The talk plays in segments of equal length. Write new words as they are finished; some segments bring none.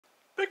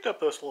picked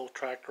up this little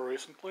tractor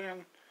recently,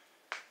 and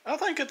I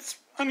think it's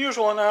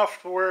unusual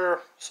enough to where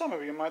some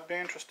of you might be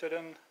interested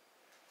in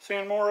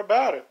seeing more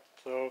about it.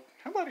 So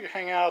how about you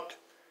hang out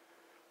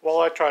while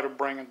I try to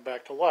bring it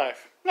back to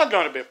life. Not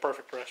going to be a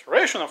perfect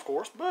restoration, of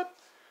course, but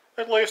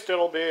at least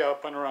it'll be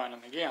up and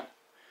running again.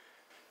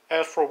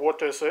 As for what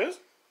this is,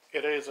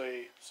 it is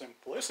a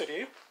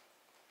Simplicity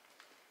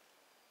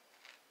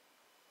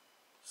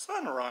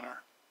Sunrunner.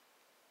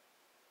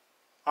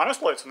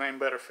 Honestly, it's a name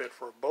better fit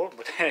for a boat,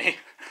 but hey,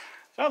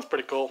 sounds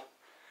pretty cool.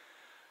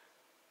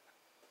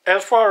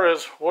 As far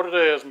as what it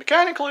is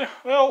mechanically,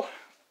 well,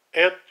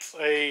 it's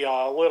a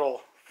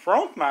little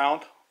front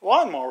mount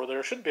lawnmower.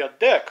 There should be a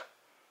deck.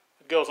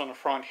 It goes on the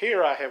front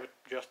here. I have it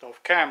just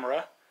off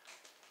camera.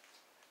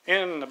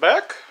 In the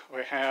back,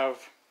 we have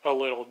a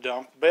little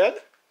dump bed.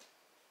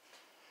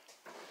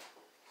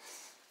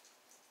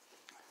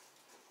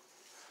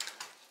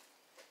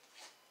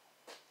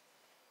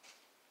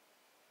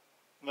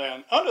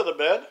 Then under the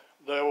bed,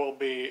 there will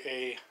be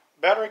a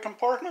battery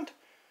compartment.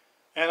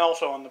 And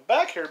also on the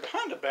back here,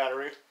 behind the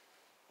battery,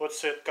 would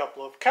sit a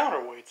couple of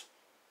counterweights.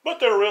 But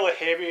they're really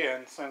heavy,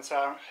 and since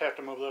I have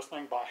to move this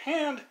thing by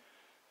hand,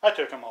 I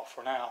took them off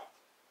for now.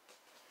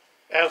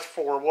 As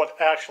for what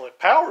actually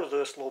powers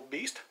this little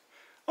beast,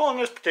 well, in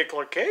this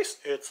particular case,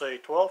 it's a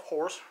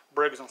 12-horse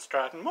Briggs &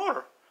 Stratton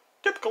motor.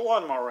 Typical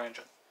lawnmower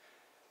engine.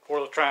 For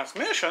the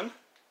transmission,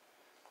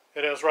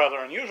 it is rather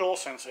unusual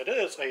since it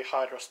is a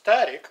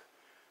hydrostatic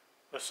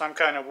with some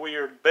kind of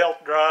weird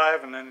belt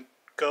drive, and then it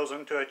goes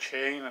into a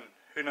chain and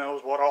who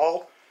knows what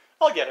all.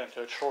 I'll get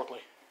into it shortly.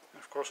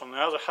 Of course, on the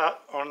other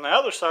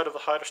side of the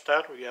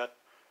hydrostat, we got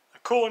a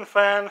cooling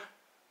fan, a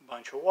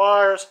bunch of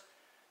wires,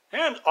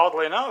 and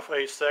oddly enough,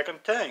 a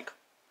second tank.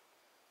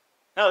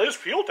 Now, these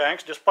fuel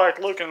tanks,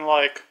 despite looking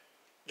like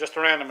just a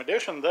random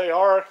addition, they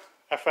are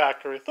a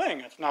factory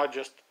thing. It's not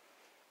just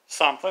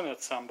something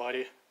that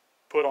somebody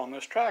put on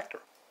this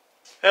tractor.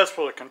 As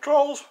for the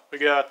controls, we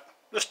got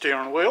the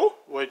steering wheel,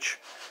 which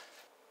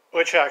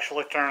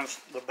actually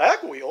turns the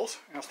back wheels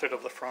instead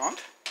of the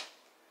front.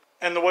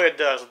 And the way it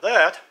does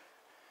that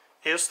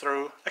is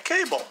through a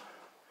cable.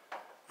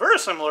 Very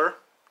similar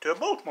to a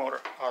boat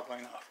motor, oddly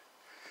enough.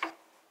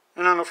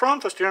 And on the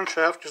front, the steering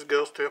shaft just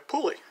goes to a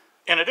pulley.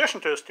 In addition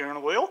to the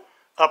steering wheel,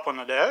 up on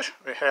the dash,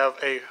 we have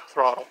a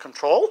throttle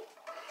control.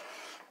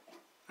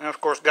 And of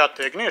course got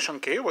the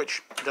ignition key,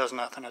 which does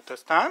nothing at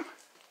this time.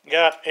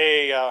 Got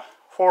a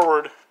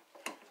forward,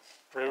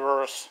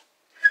 reverse,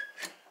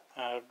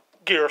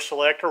 gear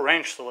selector,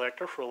 range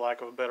selector for lack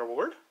of a better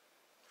word.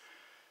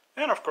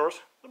 And of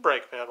course, the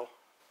brake pedal.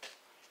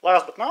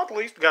 Last but not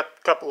least, got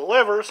a couple of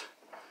levers.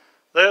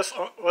 This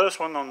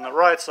one on the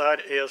right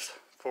side is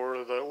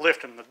for the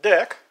lifting the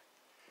deck.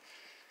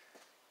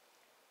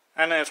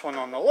 And this one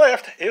on the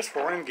left is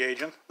for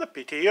engaging the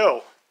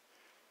PTO.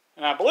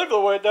 And I believe the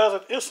way it does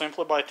it is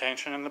simply by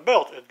tensioning the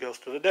belt. It goes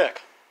to the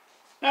deck.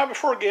 Now,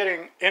 before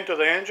getting into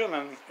the engine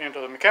and into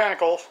the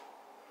mechanicals,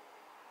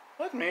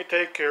 let me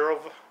take care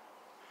of a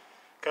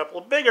couple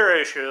of bigger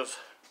issues,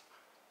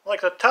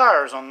 like the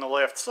tires on the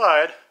left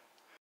side.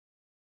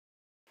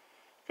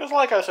 Because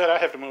like I said, I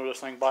have to move this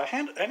thing by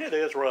hand, and it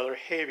is rather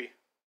heavy.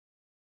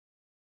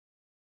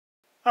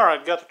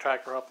 Alright, got the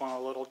tractor up on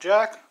a little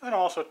jack, and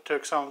also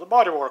took some of the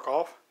bodywork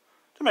off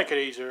to make it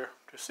easier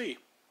to see.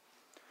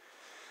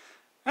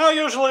 Now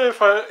usually if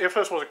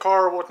this was a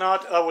car or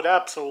whatnot, I would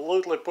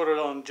absolutely put it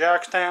on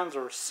jack stands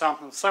or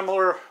something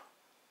similar,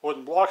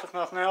 wooden blocks if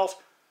nothing else.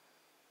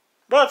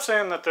 But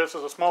seeing that this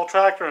is a small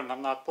tractor and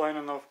I'm not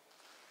planning on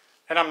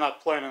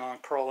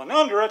crawling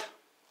under it,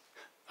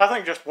 I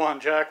think just one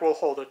jack will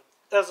hold it.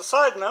 As a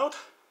side note,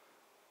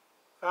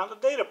 found a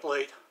data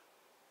plate.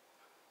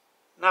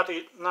 Not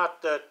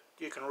that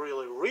you can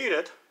really read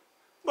it,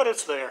 but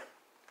it's there.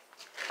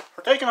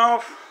 For taking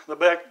off the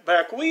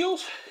back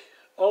wheels,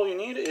 all you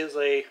need is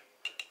a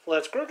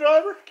flat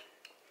screwdriver.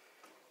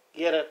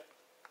 Get it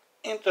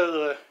into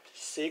the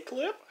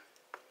C-clip.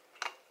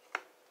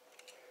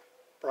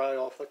 Pry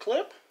off the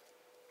clip.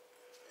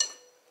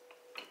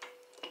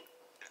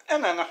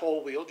 And then the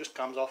whole wheel just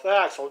comes off the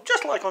axle,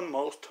 just like on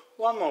most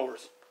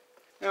lawnmowers.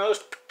 Now this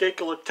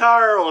particular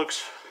tire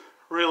looks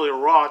really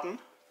rotten.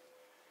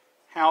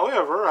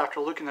 However, after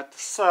looking at the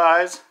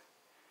size,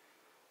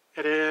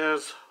 it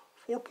is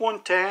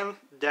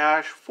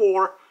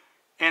 4.10-4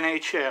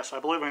 NHS. I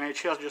believe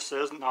NHS just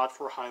says not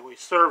for highway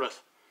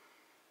service.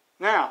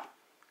 Now,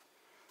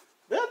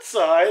 that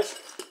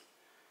size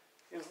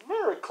is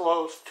very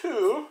close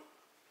to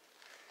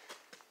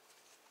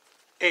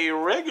a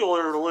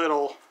regular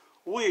little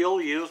wheel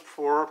used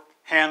for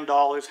hand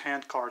dollies,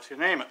 hand carts, you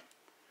name it.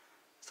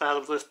 The size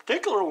of this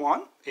particular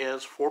one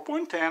is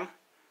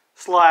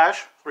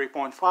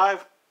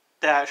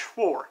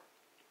 4.10/3.5-4.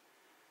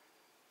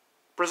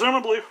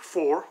 Presumably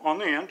 4 on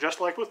the end, just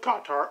like with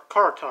car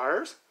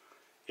tires,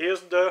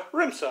 is the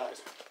rim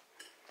size.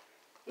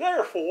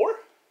 Therefore,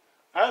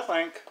 I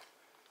think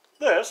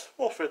this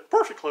will fit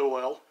perfectly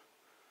well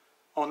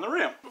on the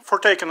rim. For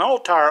taking the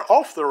old tire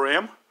off the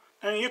rim,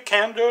 and you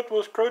can do it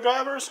with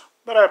screwdrivers,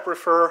 but I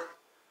prefer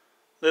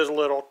these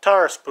little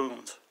tire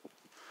spoons.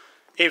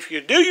 If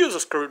you do use a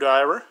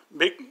screwdriver,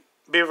 be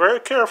very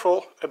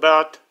careful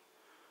about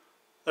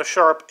the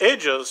sharp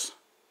edges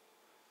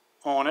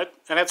on it,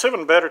 and it's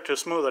even better to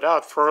smooth it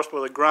out first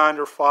with a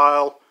grinder,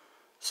 file,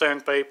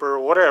 sandpaper,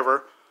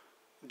 whatever,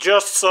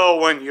 just so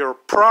when you're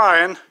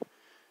prying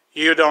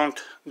you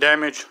don't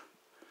damage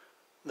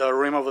the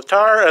rim of the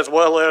tire as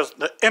well as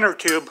the inner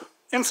tube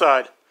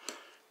inside,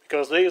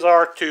 because these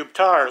are tube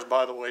tires,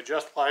 by the way,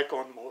 just like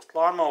on most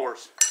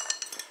lawnmowers.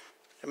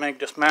 To make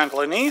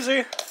dismantling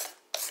easier,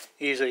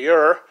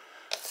 a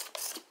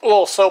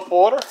little soap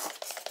water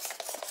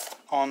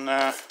on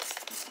the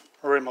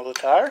rim of the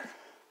tire,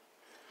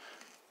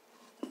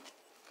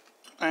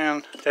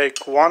 and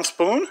take one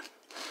spoon,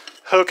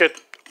 hook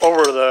it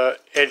over the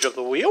edge of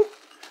the wheel,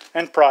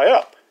 and pry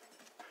up.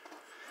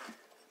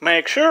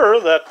 Make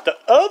sure that the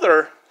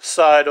other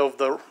side of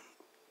the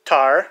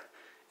tire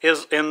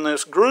is in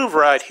this groove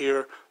right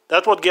here.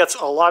 That's what gets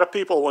a lot of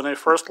people when they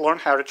first learn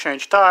how to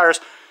change tires,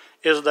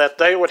 is that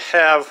they would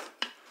have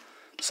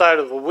side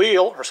of the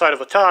wheel or side of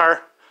a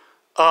tire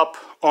up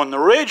on the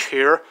ridge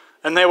here,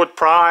 and they would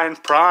pry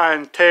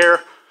and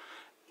tear,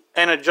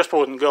 and it just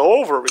wouldn't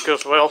go over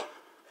because, well,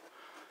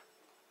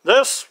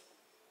 this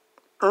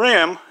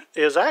rim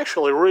is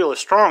actually really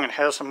strong and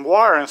has some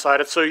wire inside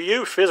it, so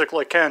you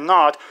physically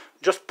cannot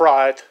just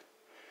pry it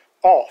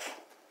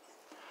off.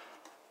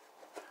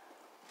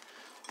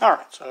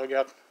 Alright, so I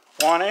got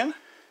one in.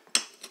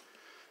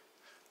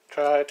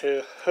 Try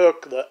to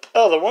hook the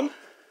other one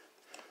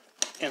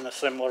in a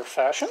similar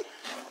fashion.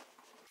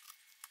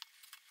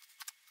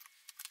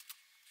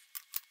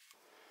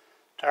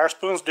 Tire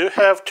spoons do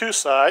have two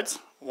sides.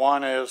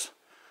 One is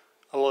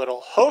a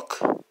little hook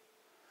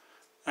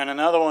and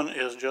another one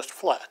is just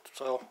flat.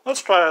 So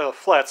let's try the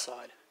flat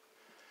side.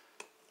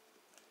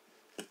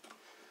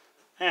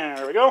 And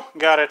there we go.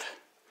 Got it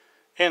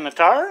in the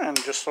tire and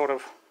just sort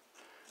of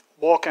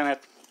walking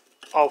it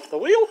off the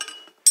wheel.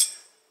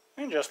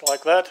 And just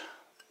like that,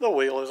 the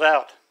wheel is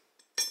out.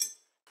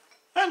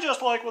 And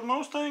just like with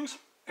most things,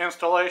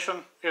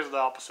 installation is the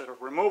opposite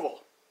of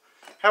removal.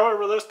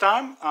 However, this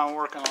time I'm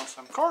working on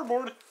some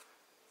cardboard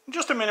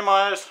just to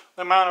minimize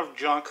the amount of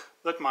junk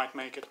that might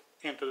make it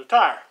into the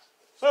tire.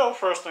 So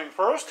first thing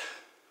first,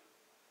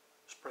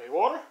 spray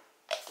water,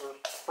 or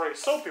spray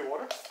soapy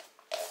water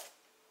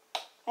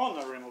on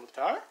the rim of the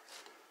tire.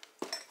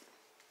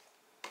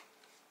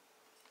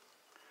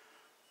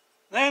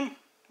 Then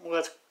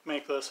let's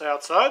make this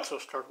outside, so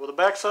start with the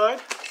back side.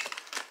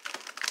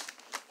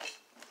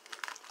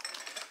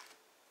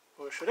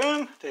 Push it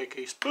in, take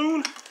a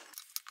spoon.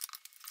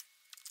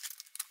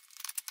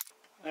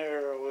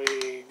 There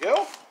we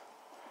go.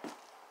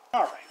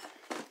 Alright.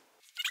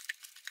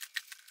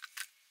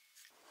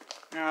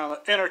 Now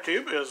the inner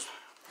tube is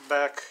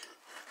back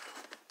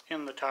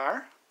in the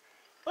tire.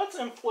 Let's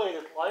inflate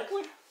it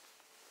lightly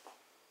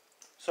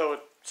so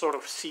it sort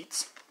of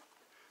seats,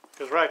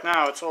 because right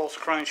now it's all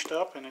scrunched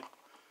up and it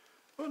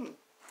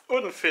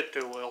wouldn't fit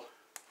too well.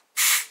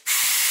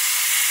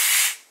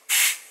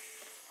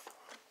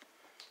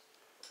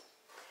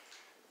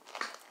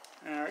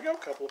 There we go, a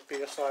couple of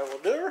PSI will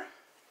do her.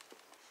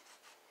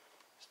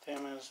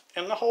 Stem is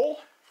in the hole.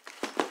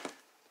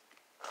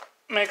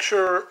 Make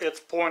sure it's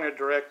pointed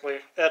directly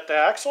at the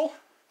axle.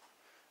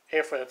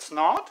 If it's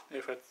not,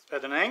 if it's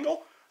at an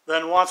angle,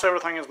 then once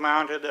everything is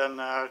mounted and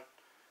the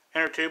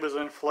inner tube is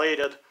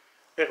inflated,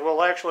 it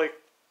will actually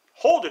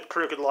hold it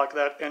crooked like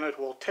that, and it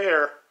will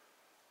tear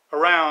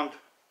around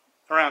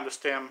the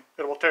stem.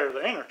 It will tear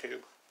the inner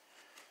tube.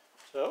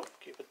 So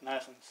keep it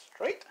nice and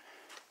straight.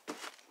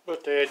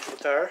 Put the edge of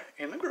the tire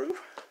in the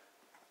groove.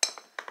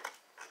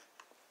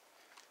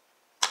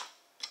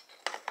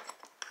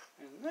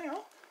 And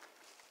now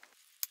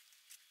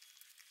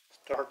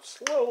start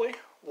slowly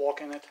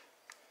walking it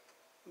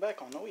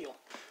back on the wheel.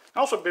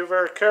 Also be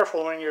very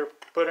careful when you're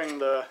putting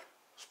the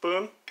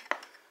spoon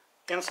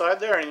inside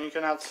there and you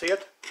cannot see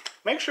it.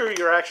 Make sure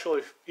you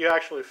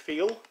actually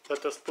feel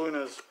that the spoon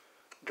is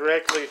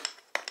directly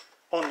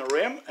on the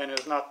rim and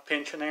is not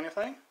pinching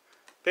anything.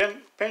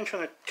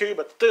 Pinching a tube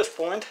at this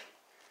point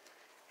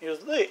is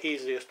the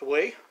easiest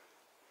way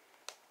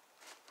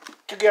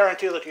to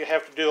guarantee that you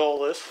have to do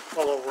all this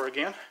all over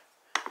again.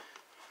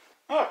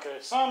 Okay,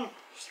 so I'm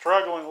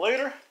struggling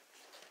later.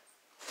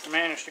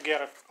 Managed to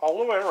get it all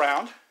the way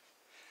around.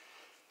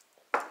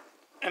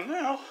 And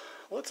now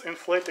let's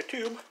inflate the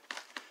tube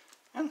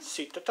and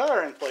seat the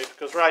tire in place,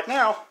 because right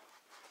now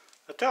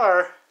the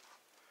tire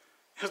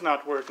is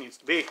not where it needs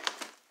to be.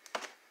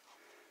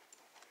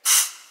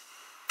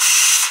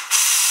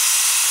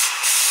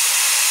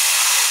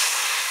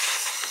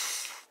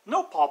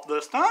 No pop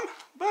this time,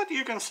 but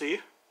you can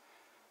see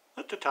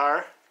that the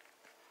tire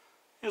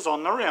is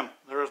on the rim.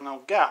 There is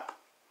no gap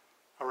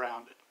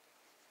around it.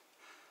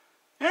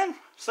 And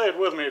say it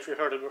with me if you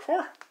heard it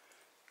before,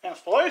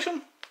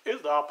 installation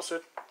is the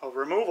opposite of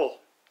removal.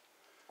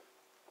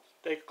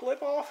 Take a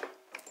clip off,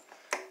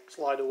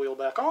 slide the wheel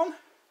back on,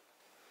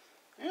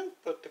 and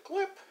put the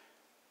clip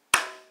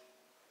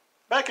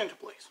back into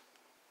place.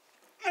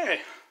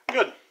 Okay,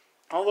 good.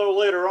 Although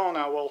later on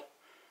I will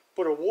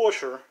put a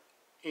washer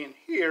in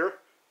here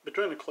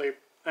between the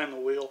clip and the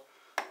wheel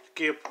to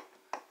keep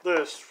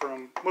this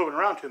from moving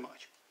around too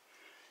much.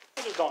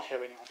 I just don't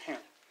have any on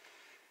hand.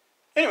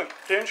 Anyway,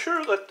 to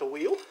ensure that the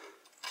wheel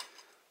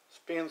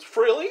spins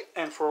freely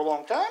and for a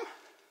long time,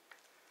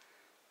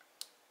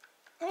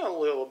 a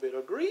little bit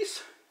of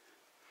grease,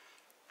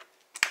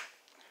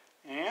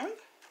 and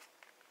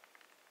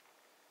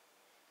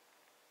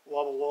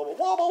wobble, wobble,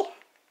 wobble.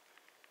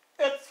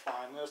 It's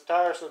fine. This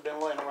tires have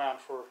been laying around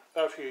for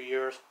a few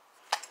years.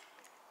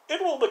 It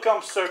will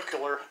become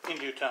circular in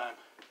due time.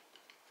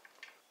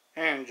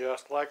 And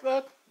just like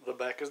that, the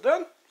back is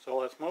done. So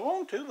let's move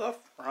on to the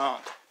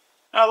front.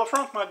 Now the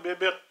front might be a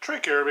bit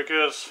trickier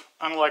because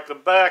unlike the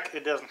back,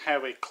 it doesn't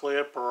have a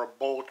clip or a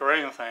bolt or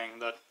anything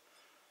that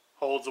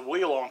holds the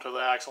wheel onto the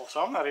axle.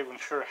 So I'm not even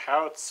sure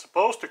how it's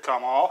supposed to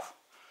come off.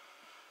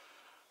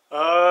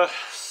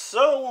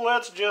 So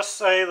let's just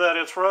say that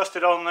it's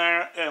rusted on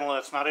there and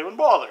let's not even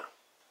bother.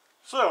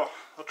 So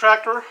the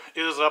tractor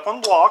is up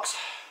on blocks,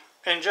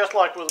 and just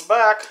like with the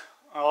back,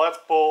 let's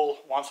pull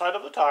one side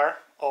of the tire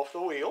off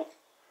the wheel,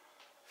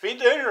 feed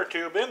the inner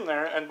tube in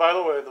there, and by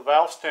the way, the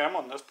valve stem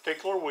on this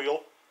particular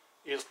wheel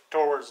is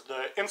towards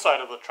the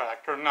inside of the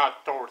tractor,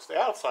 not towards the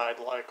outside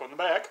like on the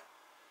back.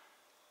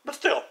 But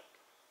still,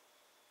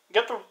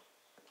 get the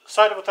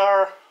side of the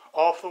tire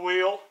off the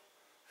wheel,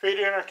 feed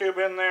the inner tube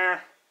in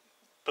there,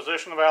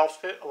 position the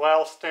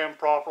valve stem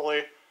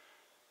properly,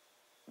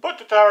 put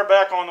the tire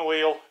back on the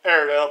wheel,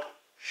 air it up,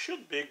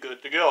 should be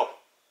good to go.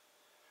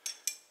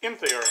 In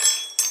theory.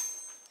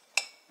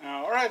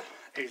 Alright,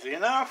 easy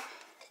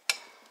enough.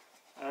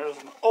 There's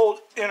an old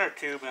inner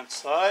tube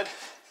inside.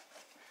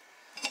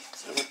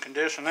 Let's see what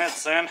condition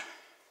that's in.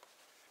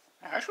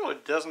 Actually,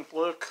 it doesn't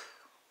look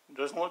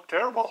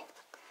terrible.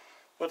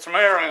 Put some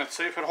air in it,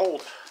 see if it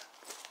holds.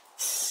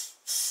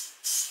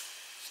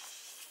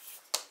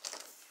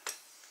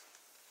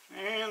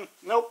 And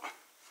nope.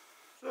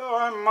 So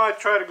I might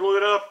try to glue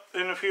it up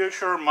in the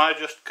future, might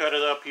just cut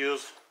it up,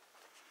 use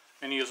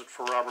it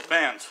for rubber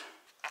bands.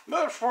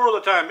 But for the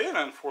time being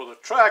and for the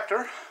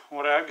tractor,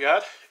 what I've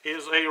got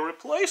is a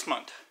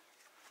replacement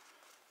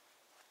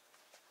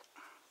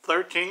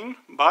 13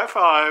 by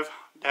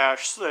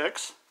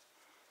 5-6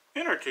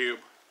 inner tube.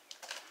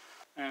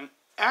 And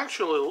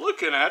actually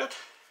looking at it,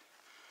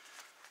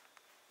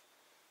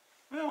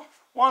 well,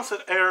 once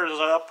it airs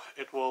up,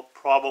 it will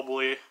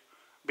probably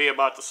be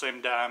about the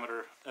same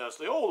diameter as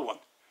the old one.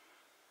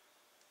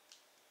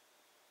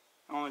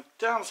 The only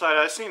downside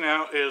I see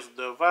now is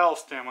the valve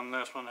stem on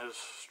this one is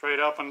straight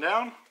up and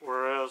down,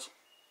 whereas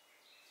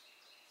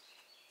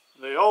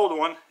the old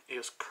one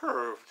is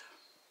curved.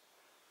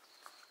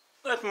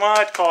 That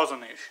might cause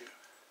an issue.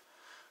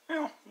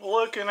 Now,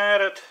 looking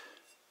at it,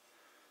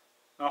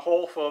 the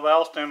hole for the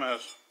valve stem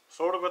is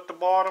sort of at the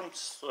bottom,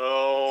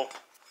 so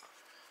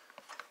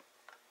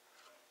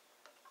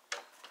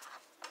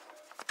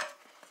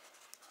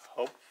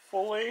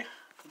hopefully,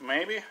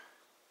 maybe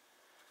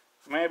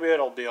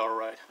it'll be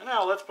alright.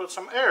 Now let's put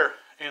some air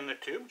in the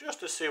tube just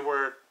to see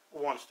where it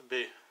wants to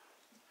be.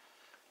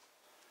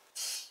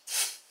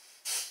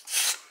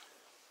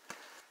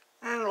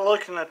 And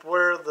looking at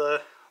where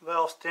the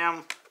valve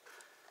stem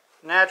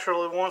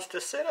naturally wants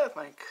to sit, I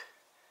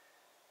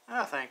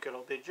think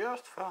it'll be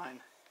just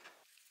fine.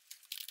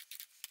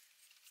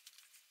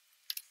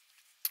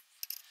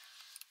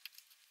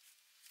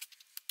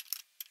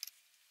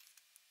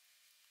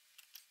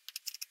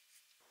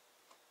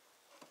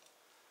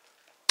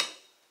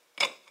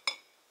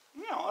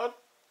 No,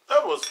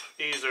 that was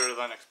easier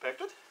than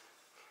expected.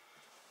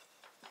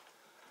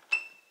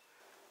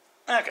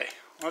 Okay,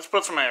 let's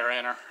put some air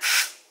in her.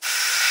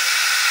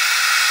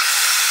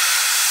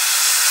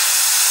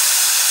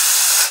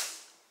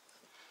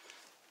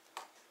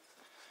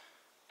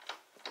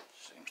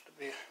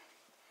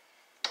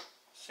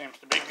 Seems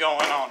to be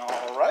going on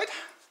all right.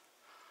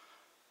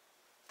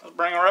 Let's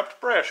bring her up to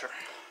pressure.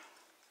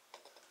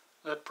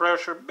 That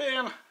pressure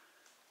being,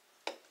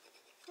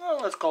 well,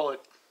 let's call it,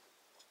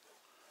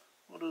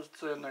 what does it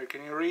say in there?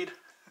 Can you read?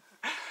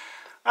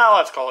 Well,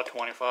 let's call it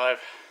 25.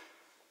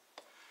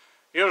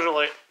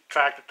 Usually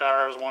tractor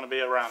tires want to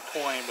be around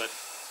 20, but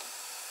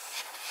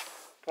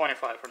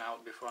 25 for now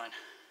would be fine.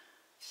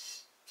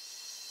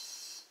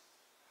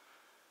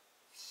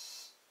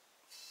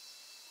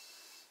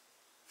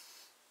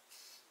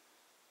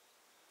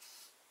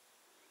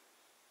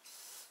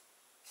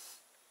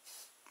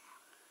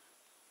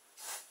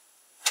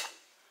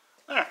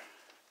 There.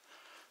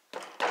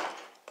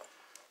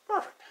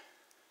 Perfect.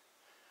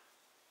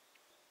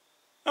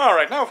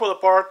 Alright, now for the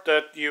part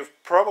that you've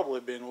probably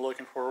been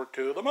looking forward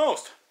to the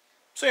most.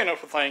 Seeing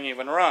if the thing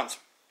even runs.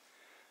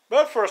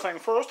 But first thing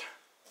first,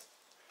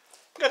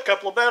 got a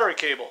couple of battery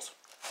cables.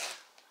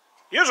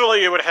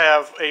 Usually you would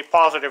have a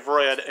positive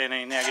red and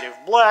a negative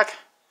black.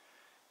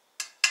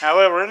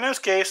 However, in this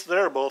case,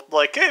 they're both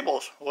black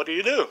cables. What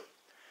do?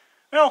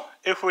 Well,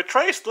 if we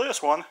trace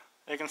this one,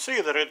 you can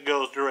see that it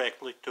goes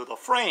directly to the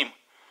frame.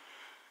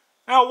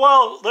 Now,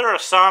 while there are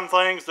some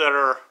things that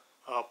are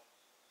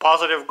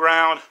positive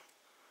ground,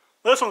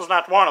 This one's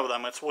not one of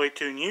them. It's way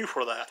too new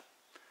for that.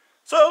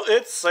 So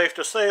it's safe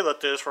to say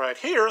that this right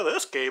here,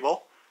 this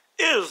cable,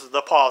 is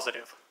the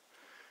positive.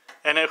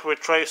 And if we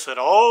trace it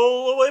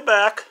all the way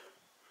back,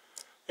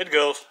 it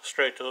goes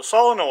straight to the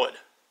solenoid.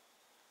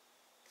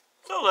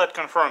 So that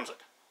confirms it.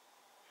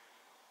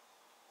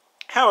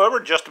 However,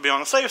 just to be on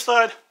the safe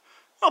side,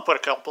 I'll put a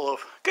couple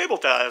of cable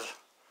ties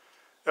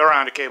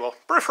around the cable.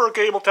 Prefer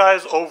cable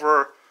ties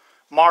over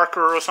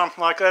marker or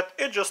something like that.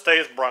 It just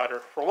stays brighter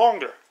for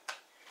longer.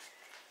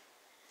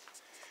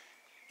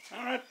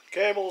 Alright,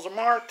 cables are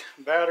marked,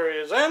 battery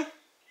is in.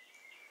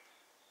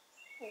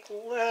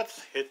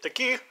 Let's hit the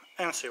key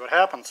and see what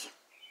happens.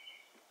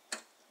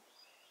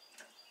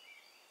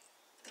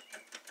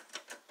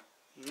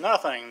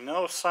 Nothing,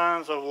 no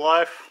signs of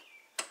life.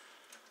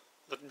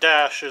 The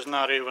dash is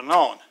not even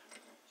on.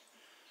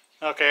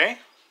 Okay.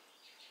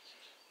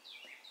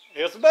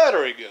 Is the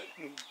battery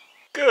good?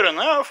 Good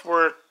enough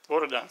where it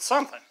would have done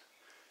something.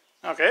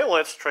 Okay,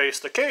 let's trace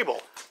the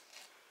cable.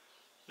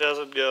 Does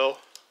it go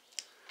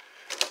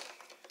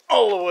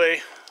all the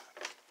way?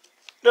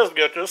 Does it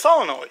go to the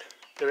solenoid?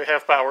 Do we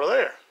have power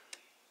there?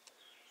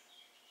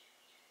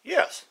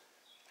 Yes.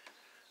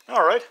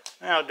 Alright,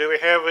 now do we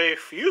have a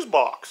fuse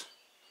box?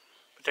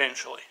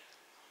 Potentially.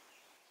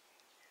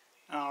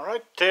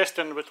 Alright,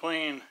 testing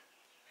between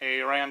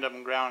a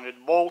random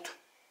grounded bolt.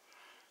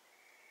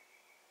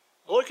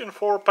 Looking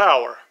for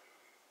power.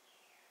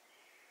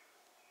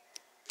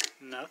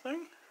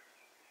 Nothing.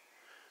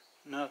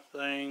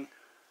 Nothing.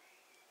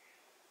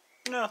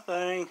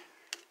 Nothing.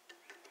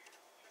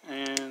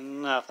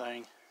 And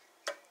nothing.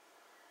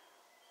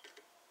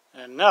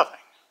 And nothing.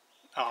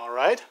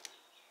 Alright.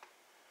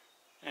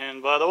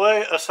 And by the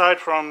way, aside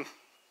from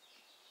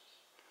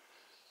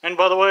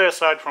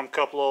a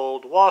couple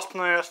old wasp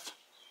nests,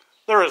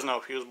 there is no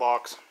fuse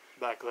box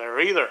back there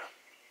either.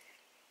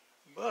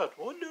 But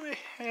what do we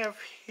have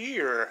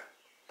here?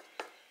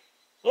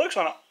 Looks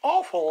an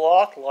awful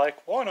lot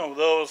like one of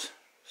those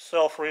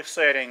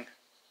self-resetting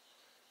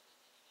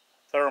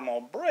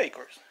thermal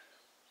breakers.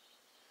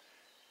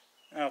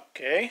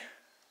 Okay,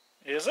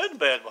 is it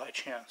bad by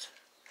chance?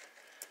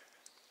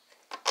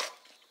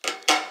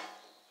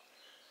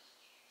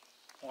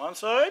 One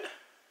side.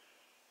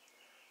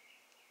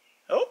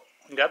 Oh,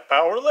 we got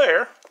power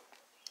there.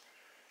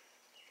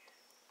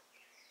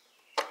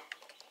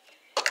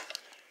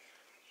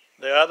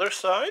 The other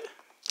side.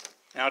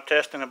 Now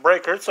testing the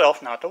breaker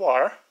itself, not the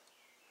wire.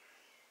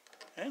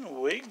 And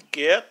we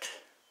get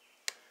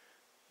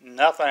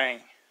nothing.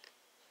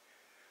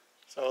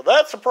 So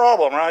that's the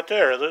problem right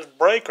there. This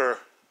breaker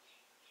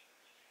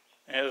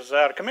is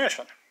out of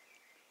commission.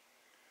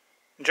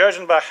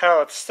 Judging by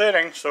how it's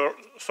sitting, so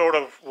sort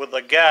of with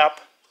the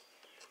gap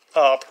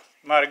up,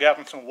 might have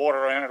gotten some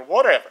water in it or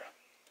whatever.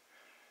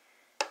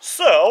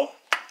 So,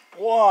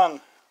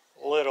 one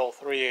little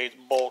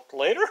 3/8 bolt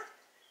later,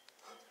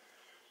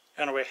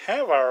 and we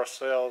have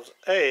ourselves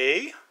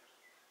a,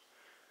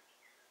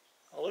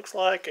 looks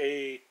like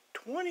a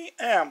 20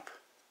 amp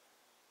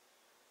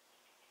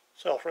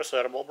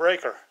self-resettable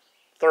breaker,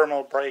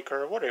 thermal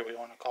breaker, whatever you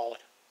want to call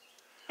it.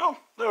 Well,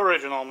 the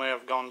original may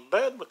have gone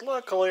bad, but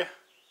luckily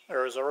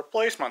there is a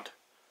replacement.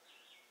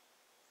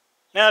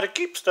 Now to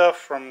keep stuff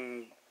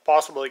from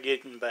possibly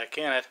getting back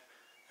in it,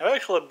 I've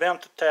actually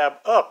bent the tab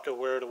up to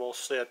where it will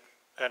sit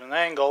at an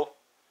angle,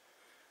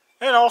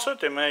 and also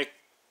to make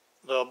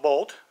the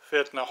bolt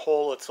fit in a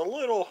hole that's a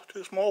little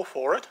too small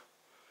for it,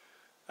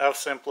 I've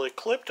simply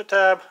clipped the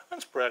tab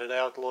and spread it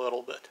out a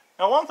little bit.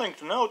 Now one thing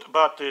to note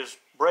about these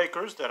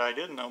breakers that I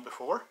didn't know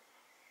before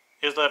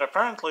is that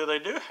apparently they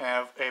do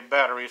have a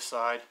battery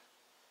side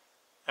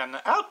and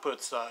the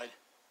output side,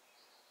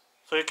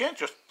 so you can't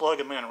just plug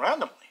them in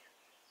randomly.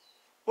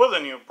 With a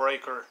new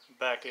breaker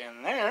back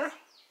in there,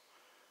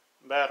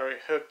 battery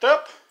hooked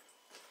up,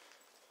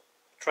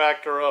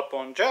 tractor up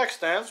on jack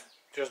stands,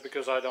 just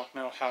because I don't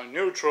know how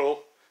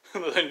neutral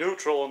the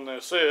neutral in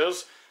this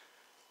is.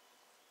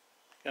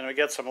 Can we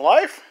get some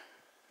life?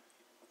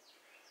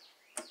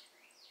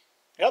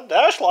 Got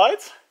dash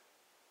lights.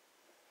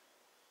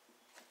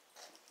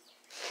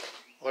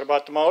 What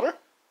about the motor?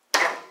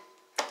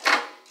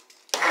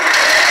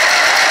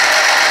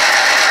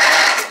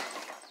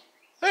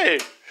 Hey,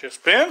 she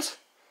spins.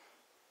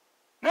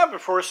 Now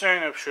before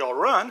seeing if she'll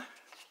run,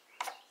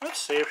 let's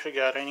see if she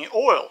got any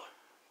oil.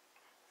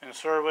 And the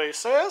survey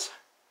says,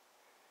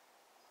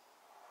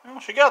 well,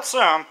 she got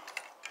some.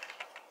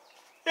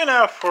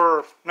 Enough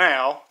for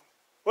now.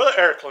 With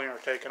the air cleaner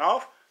taken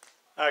off,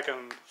 I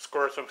can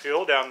squirt some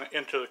fuel down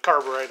into the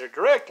carburetor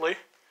directly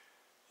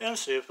and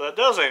see if that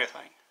does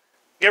anything.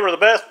 Give her the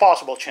best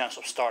possible chance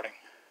of starting.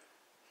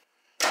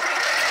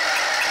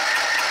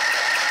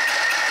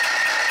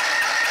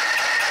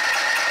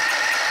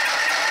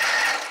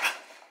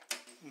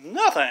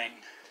 Nothing.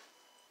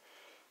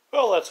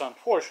 Well, that's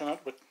unfortunate,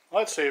 but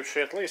let's see if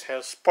she at least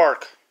has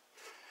spark.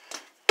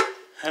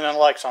 And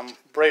unlike some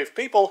brave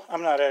people,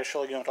 I'm not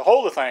actually going to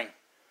hold the thing.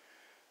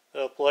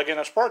 They'll plug in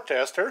a spark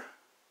tester,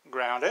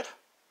 ground it.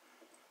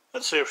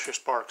 Let's see if she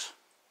sparks.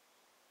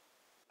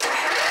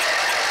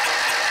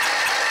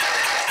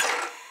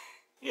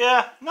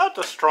 Yeah, not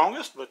the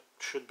strongest, but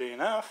should be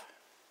enough.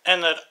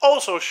 And that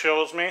also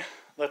shows me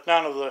that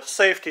none of the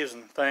safeties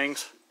and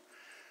things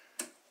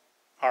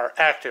are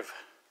active.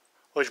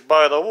 Which,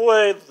 by the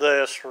way,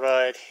 this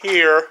right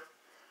here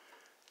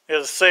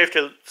is a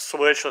safety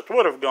switch that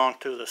would have gone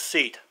to the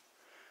seat.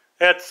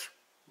 It's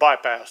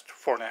bypassed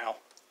for now.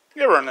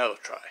 Give her another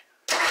try.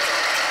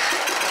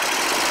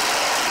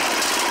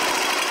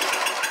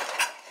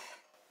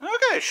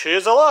 Okay, she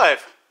is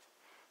alive.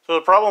 So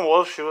the problem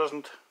was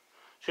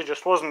she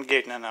just wasn't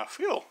getting enough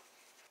fuel.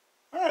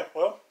 Alright,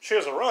 well, she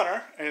is a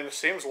runner, and it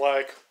seems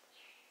like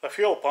the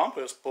fuel pump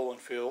is pulling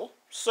fuel.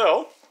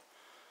 So,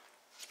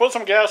 let's put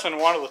some gas in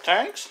one of the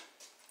tanks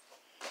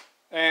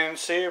and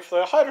see if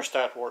the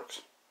hydrostat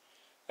works.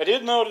 I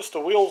did notice the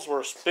wheels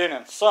were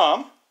spinning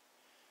some,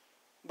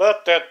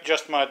 but that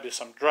just might be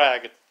some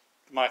drag. It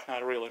might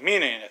not really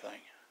mean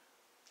anything.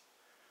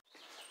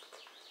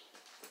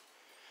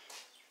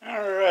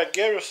 Alright,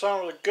 give her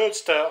some of the good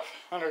stuff.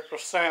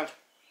 100%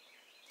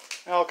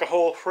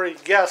 alcohol-free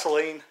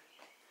gasoline.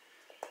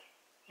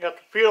 Got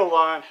the fuel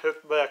line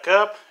hooked back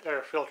up,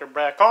 air filter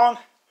back on.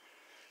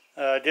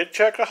 I did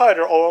check the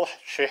hydro oil.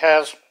 She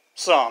has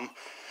some.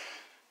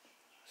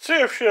 See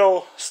if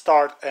she'll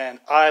start and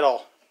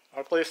idle,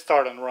 or at least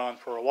start and run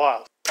for a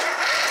while.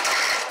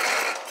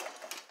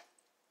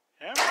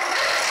 Yeah.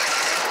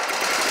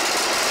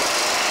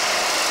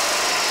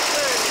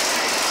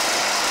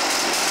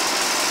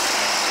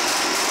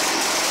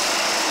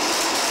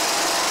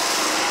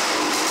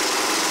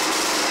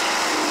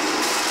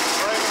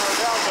 Bringing her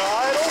down to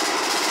idle.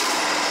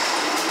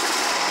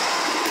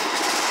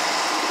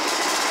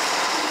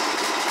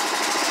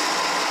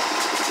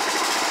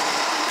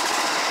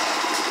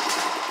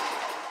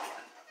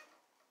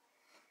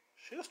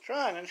 She's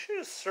trying, and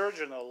she's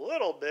surging a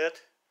little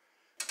bit.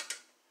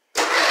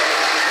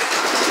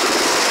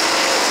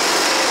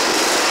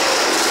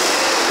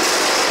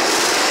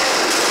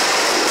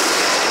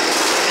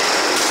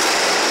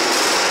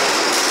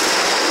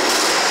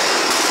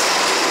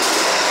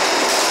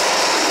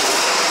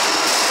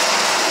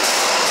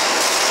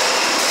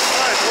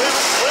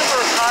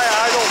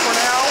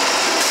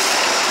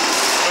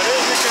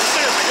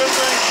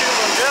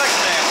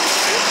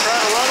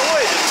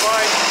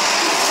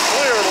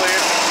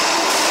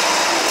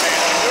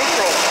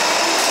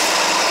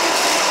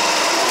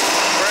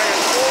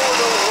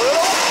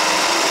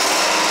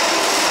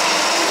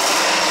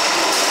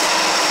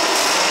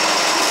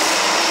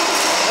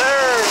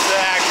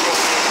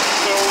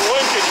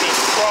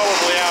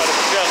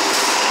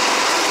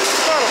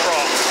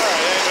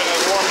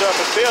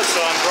 Bit,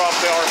 so I drop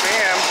the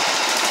RPM,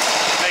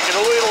 make it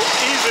a little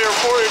easier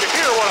for you to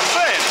hear what I'm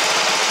saying.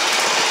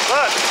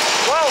 But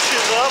while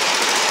she's up,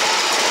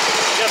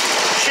 just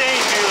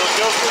change the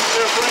adjustment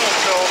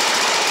differential.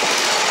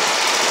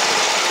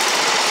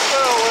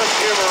 So let's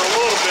give her a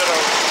little bit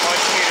of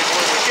much needed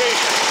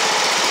lubrication.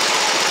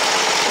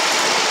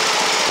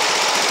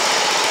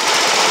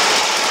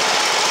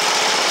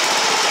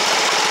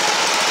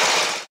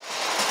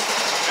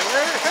 And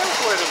there you have it,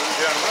 ladies and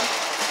gentlemen.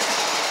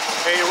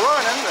 A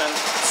running and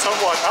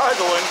somewhat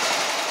idling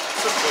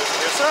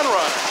Simplicity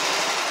Sunrunner.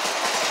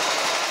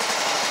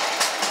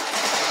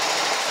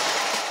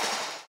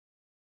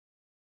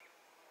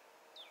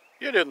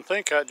 You didn't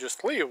think I'd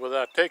just leave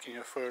without taking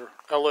you for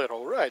a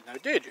little ride, now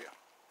did you?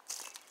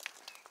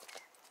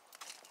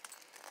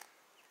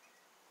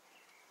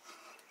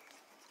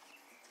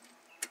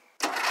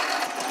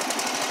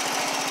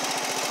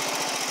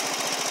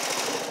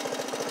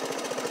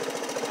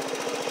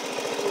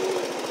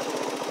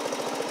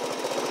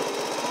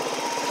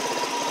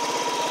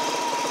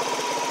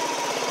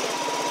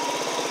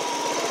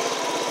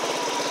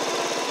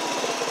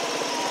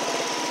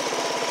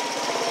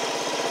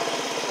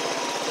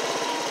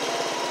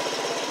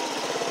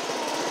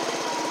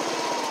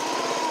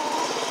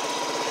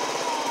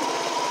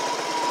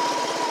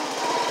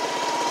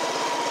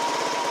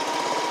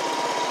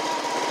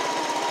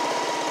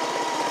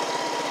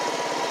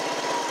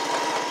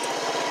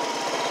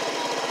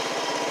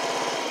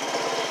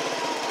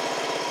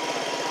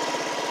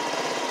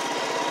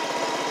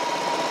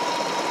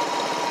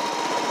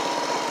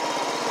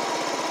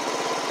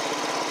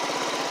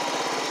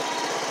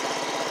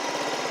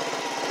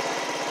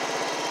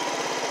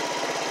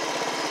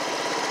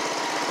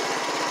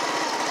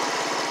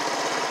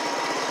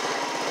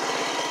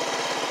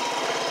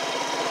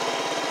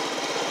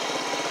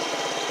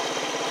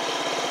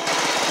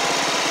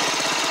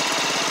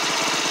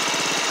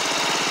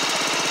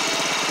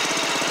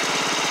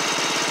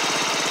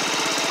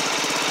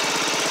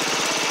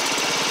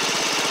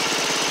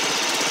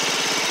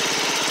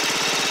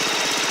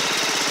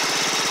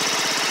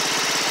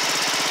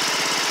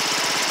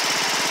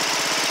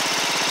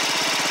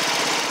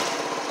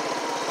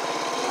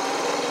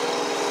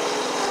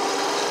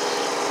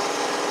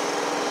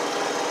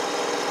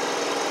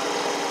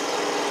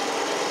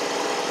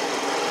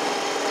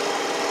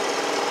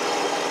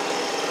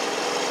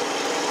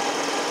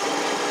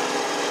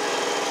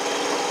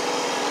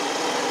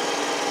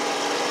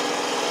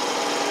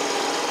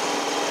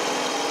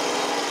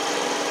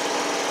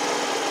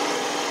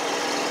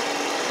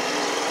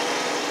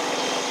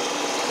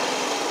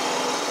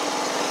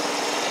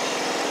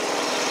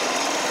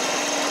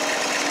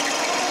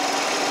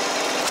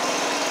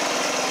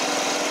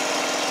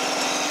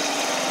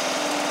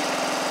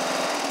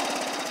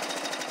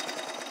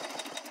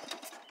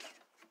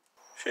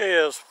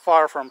 is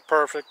far from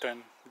perfect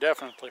and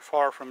definitely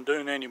far from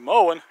doing any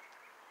mowing.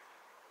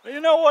 But you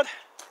know what?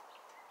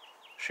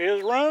 She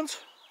runs,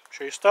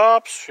 she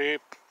stops, she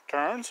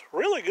turns.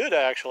 Really good,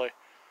 actually.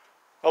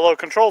 Although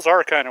controls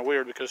are kind of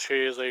weird because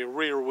she is a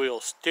rear wheel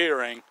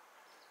steering.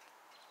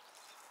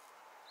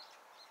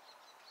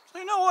 So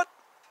you know what?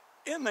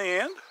 In the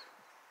end,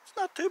 it's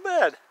not too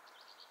bad.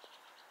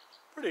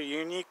 Pretty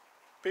unique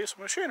piece of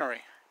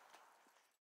machinery.